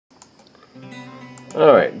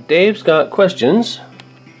Alright, Dave's got questions.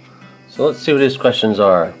 So let's see what his questions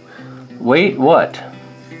are. Wait, what?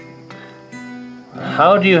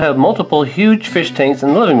 How do you have multiple huge fish tanks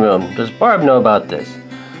in the living room? Does Barb know about this?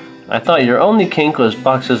 I thought your only kink was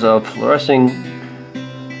boxes of fluorescing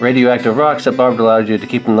radioactive rocks that Barb allowed you to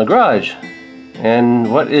keep in the garage.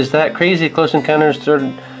 And what is that crazy Close Encounters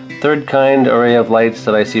third kind array of lights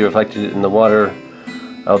that I see reflected in the water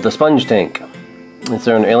of the sponge tank? Is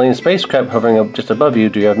there an alien spacecraft hovering up just above you?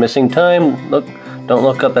 Do you have missing time? Look, don't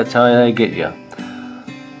look up, that's how I get you.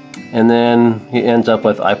 And then he ends up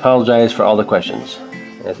with, I apologize for all the questions.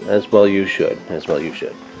 As well you should. As well you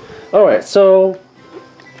should. Alright, so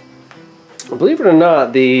believe it or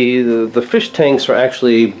not, the fish tanks are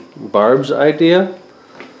actually Barb's idea.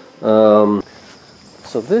 So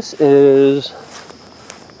this is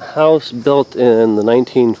a house built in the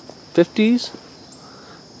 1950s,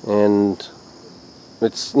 and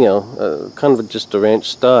it's, you know, kind of just a ranch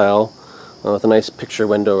style with a nice picture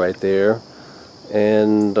window right there,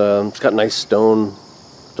 and it's got nice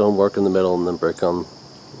stonework in the middle and then brick on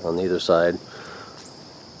either side.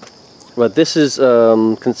 But this is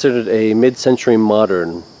considered a mid-century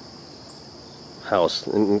modern house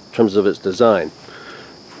in terms of its design.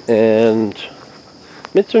 And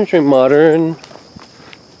mid-century modern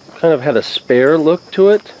kind of had a spare look to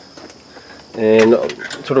it, and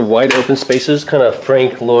sort of wide open spaces, kind of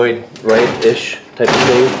Frank Lloyd Wright-ish type of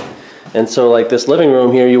thing. And so like this living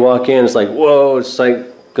room here, you walk in, it's like, whoa, it's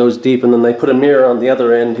like goes deep, and then they put a mirror on the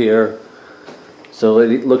other end here, so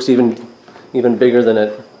it looks even bigger than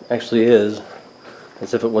it actually is,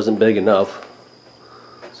 as if it wasn't big enough.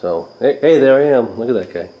 So hey, there I am. Look at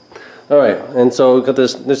that guy. All right, and so we've got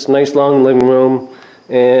this nice long living room,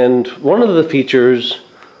 and one of the features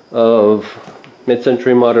of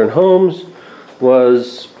mid-century modern homes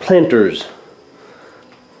was planters,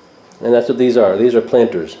 and that's what these are. These are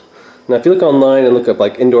planters. Now, if you look online and look up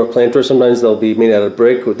like indoor planters, sometimes they'll be made out of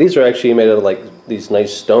brick. These are actually made out of like these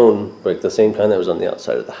nice stone brick, the same kind that was on the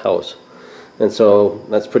outside of the house. And so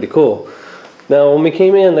that's pretty cool. Now, when we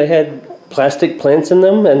came in, they had plastic plants in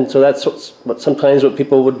them, and so that's what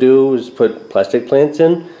people would do, is put plastic plants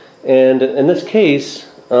in. And in this case,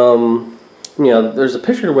 you know, there's a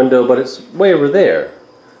picture window, but it's way over there.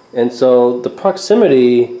 And so the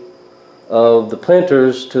proximity of the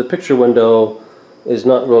planters to the picture window is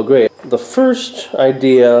not real great. The first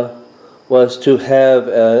idea was to have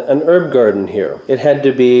an herb garden here. It had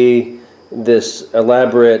to be this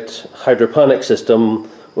elaborate hydroponic system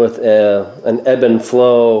with an ebb and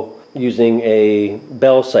flow using a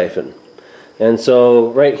bell siphon. And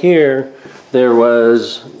so right here, there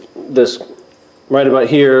was this, right about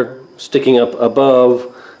here, sticking up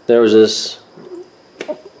above, there was this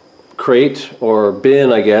crate or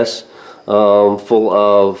bin, I guess, full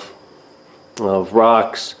of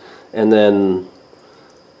rocks, and then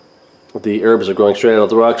the herbs are growing straight out of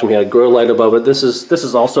the rocks, and we had a grow light above it. This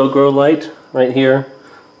is also a grow light right here.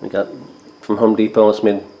 We got from Home Depot. It's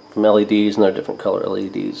made from LEDs, and they're different color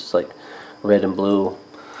LEDs. It's like red and blue,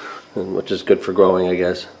 which is good for growing, I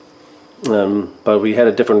guess. But we had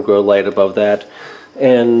a different grow light above that,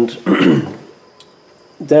 and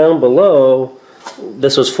down below,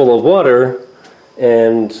 this was full of water,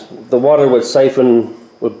 and the water would siphon,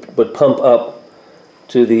 would pump up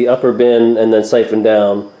to the upper bin and then siphon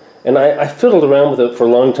down. And I fiddled around with it for a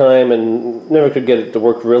long time and never could get it to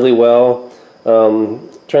work really well.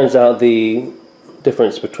 Turns out the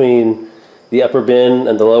difference between the upper bin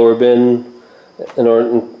and the lower bin, in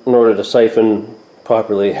order to siphon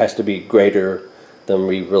properly, has to be greater than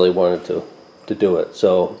we really wanted to do it.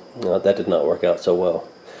 So that did not work out so well.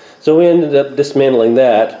 So we ended up dismantling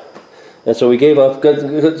that, and so we gave up,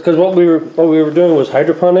 because what we were doing was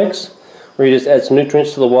hydroponics, where you just add some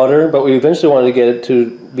nutrients to the water, but we eventually wanted to get it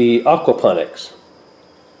to be aquaponics,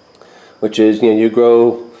 which is, you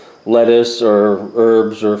grow lettuce or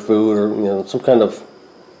herbs or food, or some kind of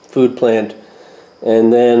food plant,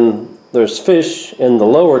 and then there's fish in the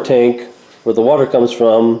lower tank where the water comes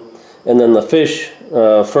from, and then the fish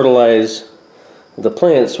fertilize the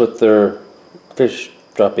plants with their fish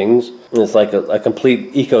droppings, and it's like a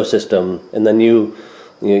complete ecosystem. And then you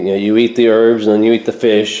eat the herbs, and then you eat the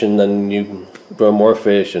fish, and then you grow more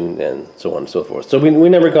fish, and so on and so forth. So we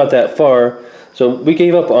never got that far, so we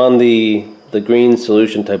gave up on the green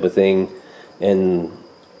solution type of thing, and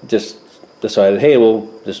just decided, hey,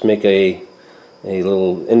 we'll just make a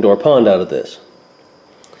little indoor pond out of this.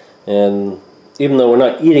 And even though we're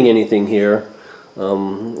not eating anything here,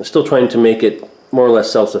 we're still trying to make it more or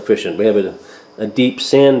less self-sufficient. We have a deep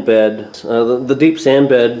sand bed. The deep sand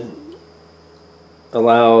bed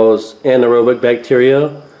allows anaerobic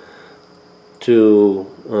bacteria to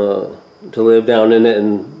live down in it,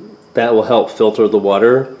 and that will help filter the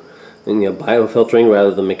water, and biofiltering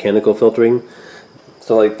rather than mechanical filtering.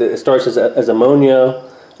 So like it starts as ammonia,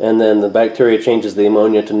 and then the bacteria changes the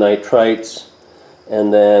ammonia to nitrites,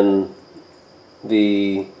 and then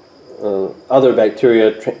the other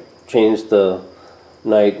bacteria change the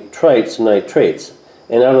nitrites to nitrates.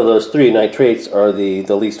 And out of those three, nitrates are the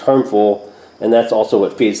least harmful, and that's also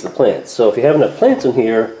what feeds the plants. So if you have enough plants in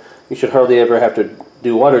here, you should hardly ever have to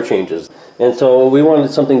do water changes. And so we wanted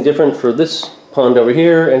something different for this pond over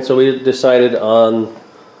here, and so we decided on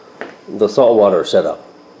the saltwater setup.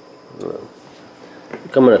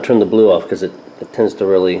 I'm going to turn the blue off because it tends to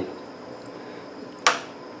really,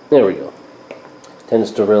 there we go,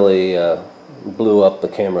 tends to really blue up the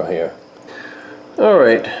camera here.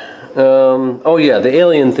 Alright, oh yeah, the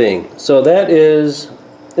alien thing. So this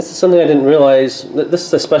is something I didn't realize. This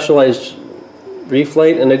is a specialized reef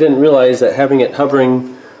light, and I didn't realize that having it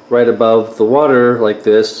hovering right above the water like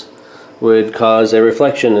this would cause a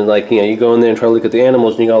reflection, and like, you go in there and try to look at the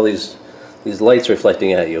animals and you got all these lights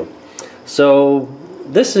reflecting at you. So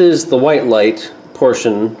this is the white light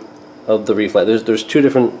portion of the reef light. There's two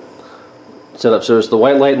different setups. There's the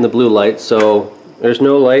white light and the blue light. So there's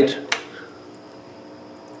no light.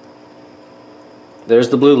 There's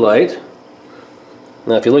the blue light.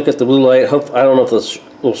 Now if you look at the blue light, I don't know if this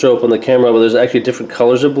will show up on the camera, but there's actually different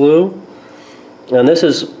colors of blue. And this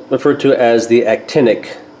is referred to as the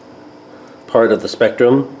actinic part of the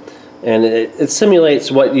spectrum. And it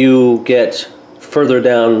simulates what you get further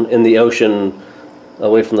down in the ocean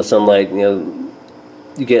away from the sunlight. You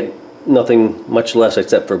get nothing much less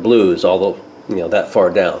except for blues, although that far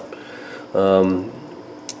down.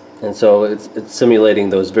 And so it's simulating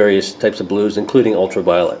those various types of blues, including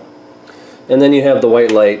ultraviolet. And then you have the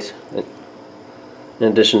white light in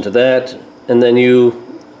addition to that, and then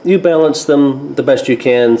you balance them the best you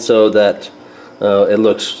can so that it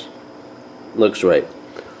looks right.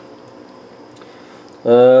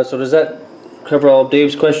 So does that cover all of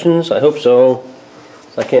Dave's questions? I hope so.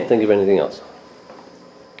 I can't think of anything else.